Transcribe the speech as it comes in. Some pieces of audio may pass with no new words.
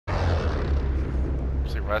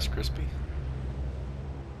Rice Krispie?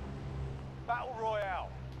 Battle Royale.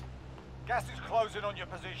 Gas is closing on your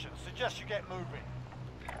position. Suggest you get moving.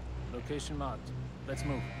 Location marked. Let's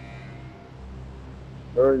move.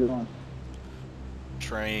 Where are you going?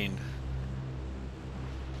 Train.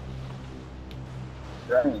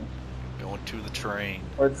 Train. Going to the train.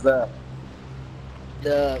 What's that?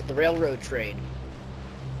 The railroad train.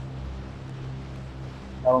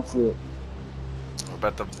 I don't see it. We're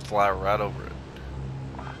about to fly right over it.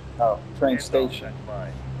 Oh, train station.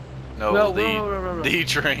 No, No, the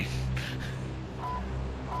train.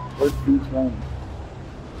 Where's the train?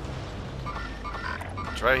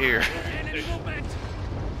 It's right here.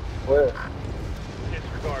 Where?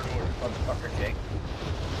 Disregard order. Motherfucker, Jake.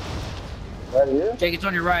 Right here? Jake, it's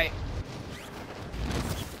on your right.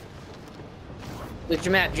 Look at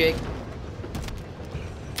your map, Jake.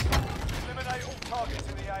 Eliminate all targets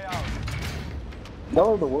in the AO.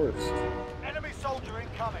 Y'all are the worst. Enemy soldier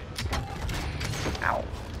incoming. Ow.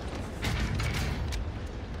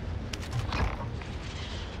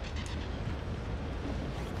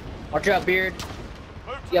 Watch out, Beard.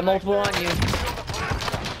 Move to You got the next multiple on area. you. Kill the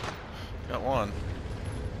perimeter. Got one.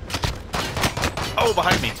 Oh,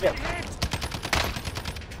 behind me. Yeah.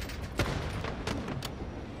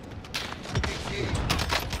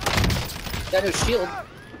 Got no shield.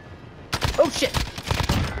 Oh shit!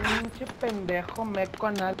 Pinche pendejo meco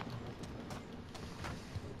anal.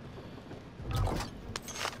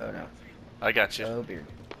 Oh no. I got you. Oh, Beard.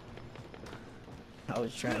 I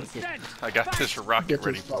was trying to get I got this rocket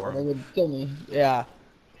ready this spot for where they him. would kill me. Yeah.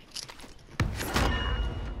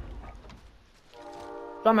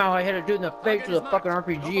 Somehow I hit a dude in the face with a fucking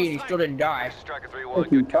RPG and he still didn't die. Striker Hey, 3-1.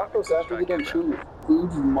 can tacos after you done shoot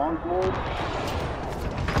foods and Mongol?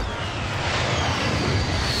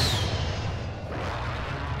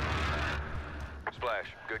 Splash.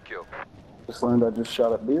 Good kill. Just learned I just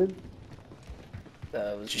shot at Beard. It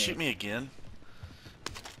was Did you shoot me again?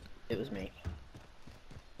 It was me.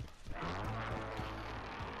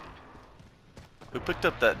 Who picked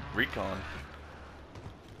up that recon?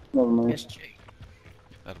 Never mind. Yes, Jake.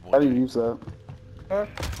 That How do you boy. use that?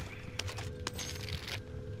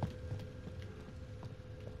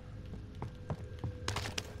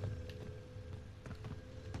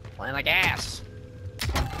 Playing like ass.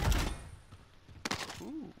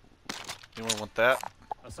 Ooh. Anyone want that?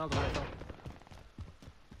 Assault rifle.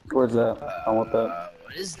 Where's that? I want that.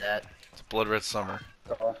 What is that? It's Blood Red Summer.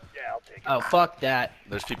 Yeah, I'll take it. Oh, fuck that.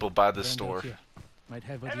 There's people by this Friend store. out here. Might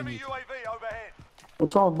have what you Enemy need. UAV overhead.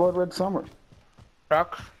 What's wrong with Blood Red Summer?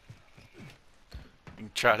 Truck? You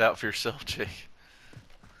can try it out for yourself, Jake.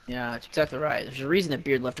 Yeah, that's exactly right. There's a reason that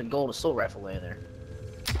Beard left a gold assault rifle laying there.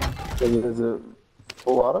 Is it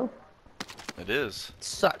full auto? It is. It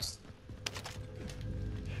sucks.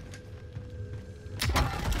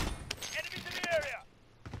 Enemies in the area.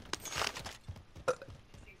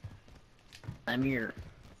 I'm here.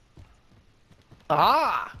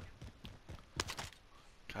 Ah!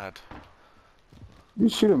 God. You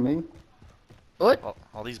shoot at me. What?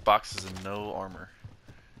 All these boxes and no armor.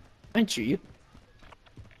 I didn't shoot you.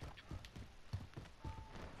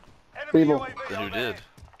 Enemy People. UAV Then who overhead. did?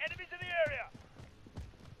 Enemies in the area.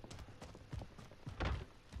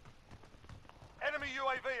 Enemy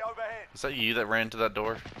UAV overhead. Is that you that ran to that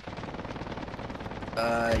door?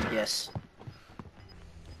 Yes.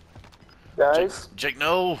 Guys, Jake,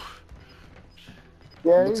 no!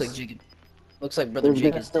 guys. Looks like Brother There's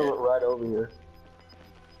Jake gonna is still dead. it right over here.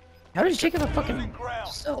 How does Jake have a fucking Losing ground.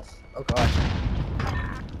 self? Oh gosh.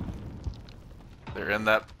 They're in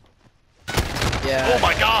that. Yeah. Oh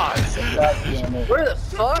my god! God damn it. Where the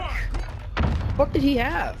fuck? What did he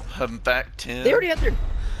have? I'm back 10. They already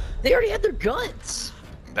had their guns.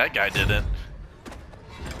 That guy didn't.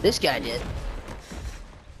 This guy did.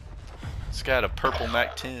 This guy had a purple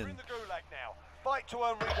Mac We're 10. in the gulag now. Fight to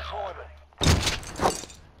earn redeployment.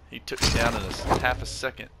 He took me down in half a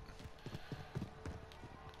second.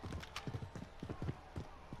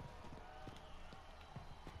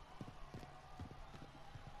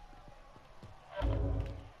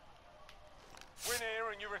 Win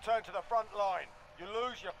here and you return to the front line. You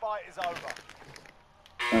lose, your fight is over.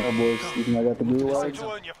 Oh boys, you think I got the blue Fight lights?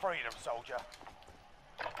 to earn your freedom, soldier.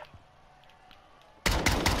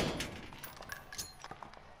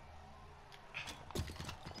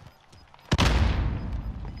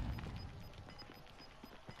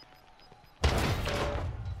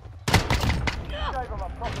 Gave him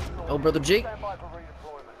a proper score. Oh, Brother Jake. Stand by for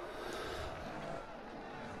redeployment.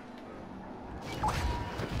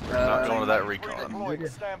 I'm not going to that recon. Redeployed.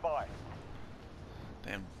 Stand by.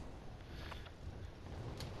 Damn.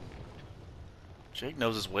 Jake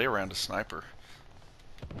knows his way around a sniper.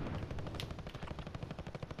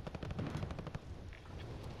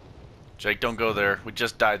 Jake, don't go there. We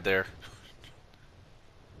just died there.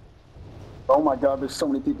 Oh my god, there's so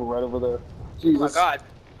many people right over there. Jesus. Oh my god.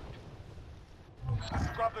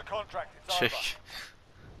 Grab the contract. It's Jake. over.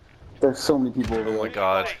 There's so many people over Oh there. my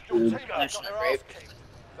god. Your Dude. team have got their ass kicked.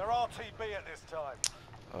 They're RTB at this time.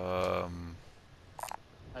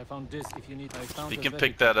 I found this if you need. I found You the can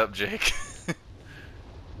pick vehicle. that up, Jake.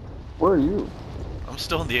 Where are you? I'm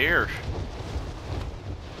still in the air.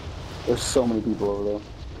 There's so many people over there.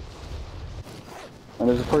 And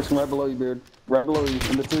there's a person right below you, Beard. Right below you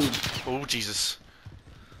in the tube. Oh, Jesus.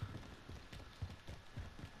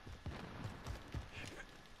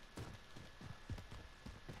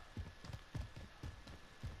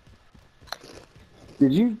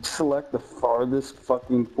 Did you select the farthest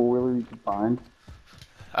fucking four-wheeler you could find?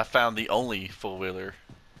 I found the only four-wheeler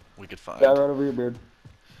we could find. Yeah, right over here, Beard.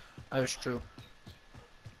 That is true.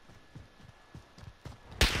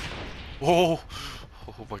 Oh!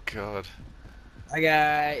 Oh my god. That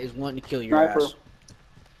guy is wanting to kill your Sniper. ass.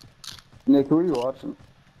 Nick, who are you watching?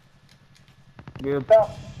 Good.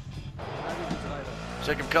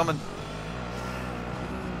 Jake, I'm coming.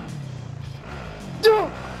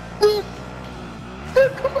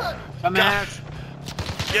 Come out.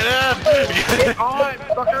 Get in! On,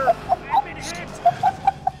 fucker.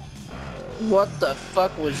 What the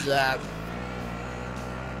fuck was that?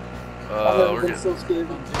 I've we're been getting, so scared.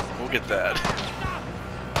 we'll get that.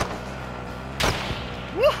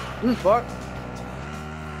 Fuck.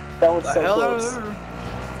 That was The so hell close.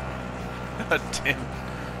 out of there. Damn.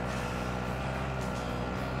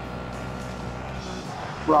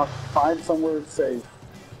 Rock, find somewhere safe.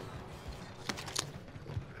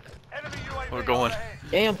 Enemy UAV We're going. overhead.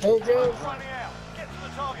 Damn, Paul Joe. Running out. Get to the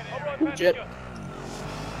target area. Shit.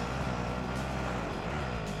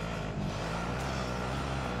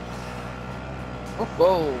 Oh,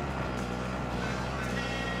 whoa.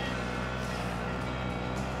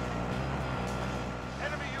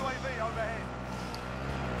 Enemy UAV overhead.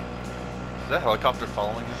 Is that helicopter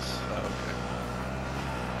following us? Oh, okay.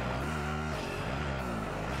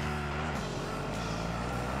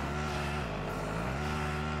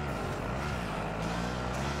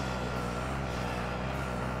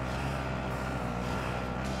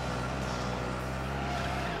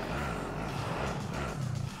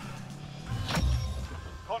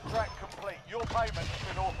 Contract complete. Your payment has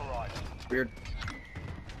been authorized. Weird.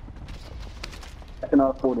 I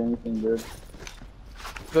cannot afford anything, dude.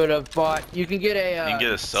 Could have bought. You can get a. You can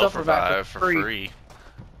get a self-revive for free.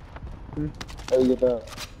 How do you get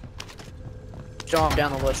that? Show him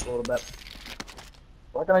down the list a little bit.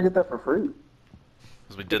 Why can I get that for free?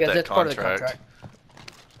 Because we did Because that that's part of the contract. contract.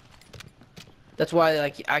 That's why,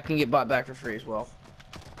 like, I can get bought back for free as well.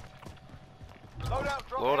 Load out.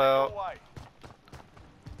 Drop Load headed out. your way.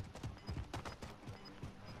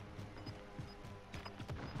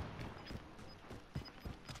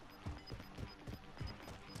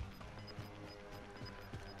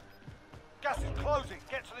 Gas is closing.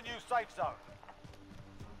 Get to the new safe zone.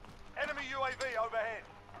 Enemy UAV overhead.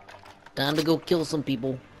 Time to go kill some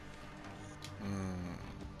people.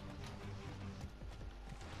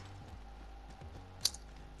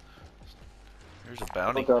 Here's a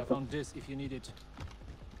bounty. Okay. I found this if you need it.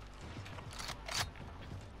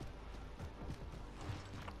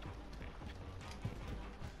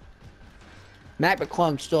 Matt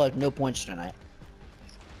McClung still has no points tonight.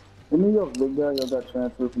 Didn't you big guy got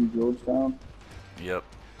transferred from Georgetown? Yep.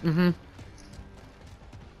 Mm-hmm.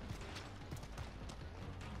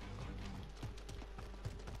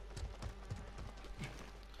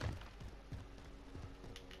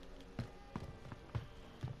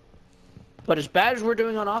 But as bad as we're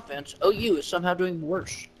doing on offense, OU is somehow doing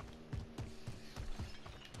worse.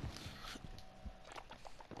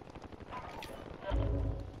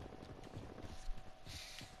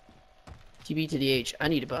 TB to the H. I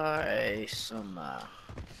need to buy some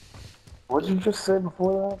What did you just say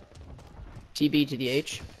before that? TB to the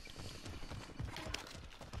H.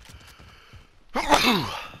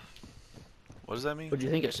 What does that mean? What do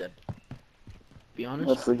you think I said? Be honest.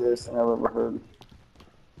 That's the gayest thing I've ever heard.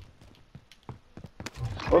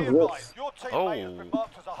 Be What's advised, this? your teammate has been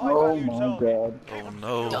marked as a high Oh value my target. god. Oh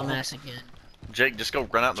no. Dumbass again. Jake, just go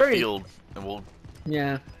run out in the Sorry. field and we'll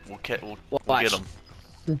Yeah. we'll Watch. get him.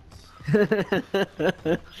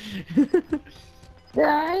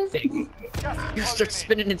 Guys, Gas is you closing start in.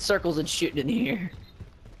 spinning in circles and shooting in the air.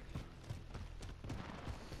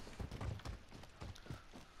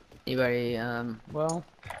 Anybody? Well,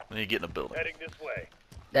 Then you get in a building. Heading this way.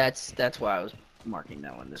 that's why I was marking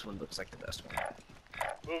that one. This one looks like the best one.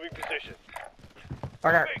 Moving position.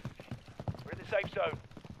 Okay. We're in the safe zone.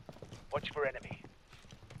 Watch for enemy.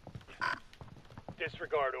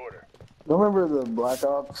 Disregard order. Remember the Black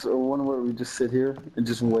Ops or one where we just sit here and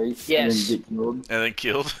just wait Yes. and then get killed? And then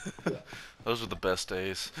killed. Those were the best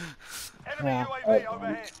days. Enemy Yeah. UAV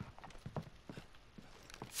overhead.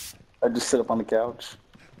 I just sit up on the couch.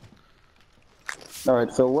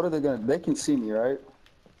 Alright, so what are they gonna... They can see me, right?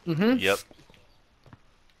 Mm-hmm. Yep.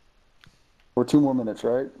 For 2 more minutes,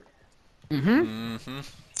 right? Mm-hmm. Mm-hmm.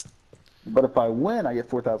 But if I win, I get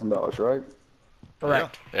 $4,000, right?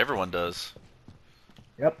 Correct. Yeah, everyone does.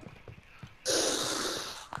 Yep.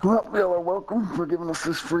 Well, y'all are welcome for giving us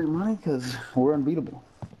this free money, because we're unbeatable.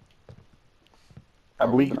 I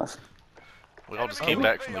believe in us. We all just came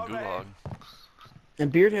back from the gulag.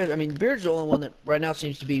 And Beard has, I mean, Beard's the only one that right now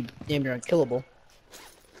seems to be damn near unkillable.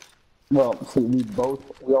 Well, see, we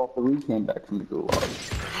all three came back from the gulag.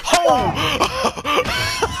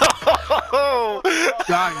 Oh!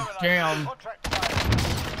 God damn. Contract failed.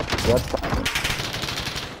 That's fine.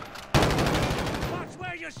 Watch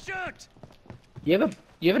where you shoot! You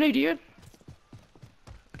have an idea?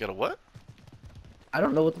 Got a what? I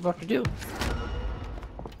don't know what the fuck to do.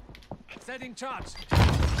 Setting charge.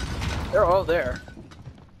 They're all there.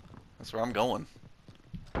 That's where I'm going.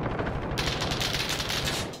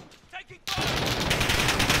 Taking fire!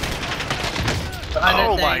 Behind that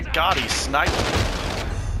Oh thing. my god, he sniped me.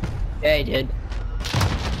 Yeah, he did.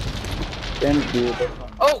 Damn it, dude.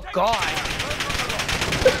 Oh God.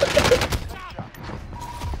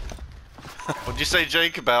 What'd you say,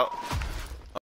 Jake, about